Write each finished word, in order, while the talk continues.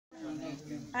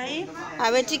Ahí.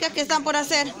 A ver, chicas, ¿qué están por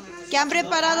hacer? ¿Qué han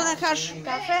preparado en el hash?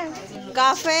 Café.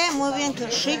 Café, muy bien, qué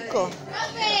rico.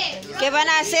 ¿Qué van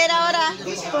a hacer ahora?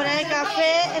 Poner el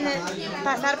café,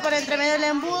 pasar por entre medio del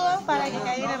embudo para que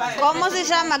caiga en el vaso. ¿Cómo se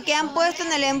llama? ¿Qué han puesto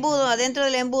en el embudo, adentro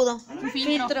del embudo? Un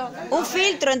filtro. Un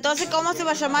filtro, entonces, ¿cómo se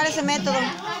va a llamar ese método?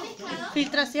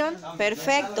 Filtración.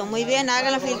 Perfecto, muy bien,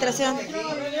 hagan la filtración.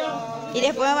 ¿Y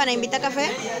después me van a invitar a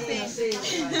café?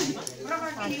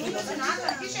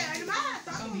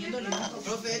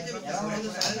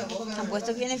 Han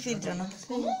puesto bien el filtro, ¿no?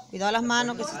 Cuidado las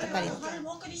manos que se está caliente.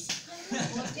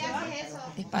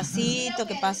 Despacito,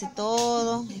 que pase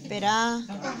todo. Espera.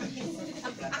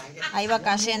 Ahí va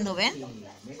cayendo, ¿ven?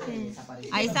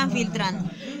 Ahí están filtrando.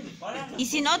 Y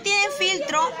si no tienen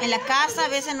filtro, en la casa a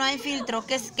veces no hay filtro.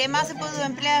 ¿Qué más se puede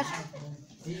emplear?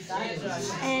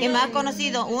 ¿Qué más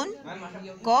conocido? ¿Un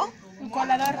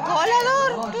colador?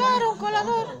 Colador, claro, un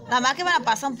colador. Nada más que van a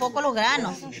pasar un poco los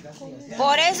granos.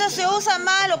 Por eso se usa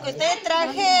más lo que ustedes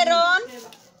trajeron.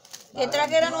 ¿Qué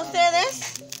trajeron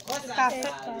ustedes? Café.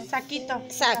 Saquito.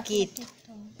 Saquito.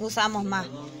 Usamos más.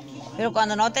 Pero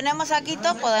cuando no tenemos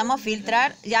saquito, podemos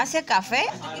filtrar ya sea café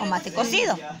o mate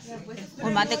cocido.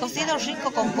 Un mate cocido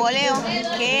rico con poleo.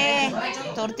 ¿Qué?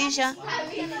 Tortilla.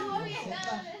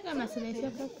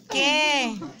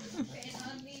 ¿Qué?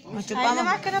 Nos chupamos.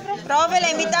 Profe,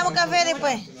 le invitamos café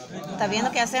después. ¿Está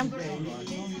viendo qué hacemos?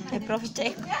 El profe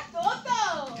Checo.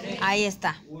 Ahí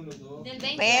está.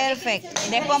 Perfecto.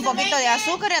 Después un poquito de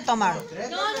azúcar y a tomar.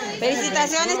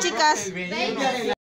 Felicitaciones, chicas.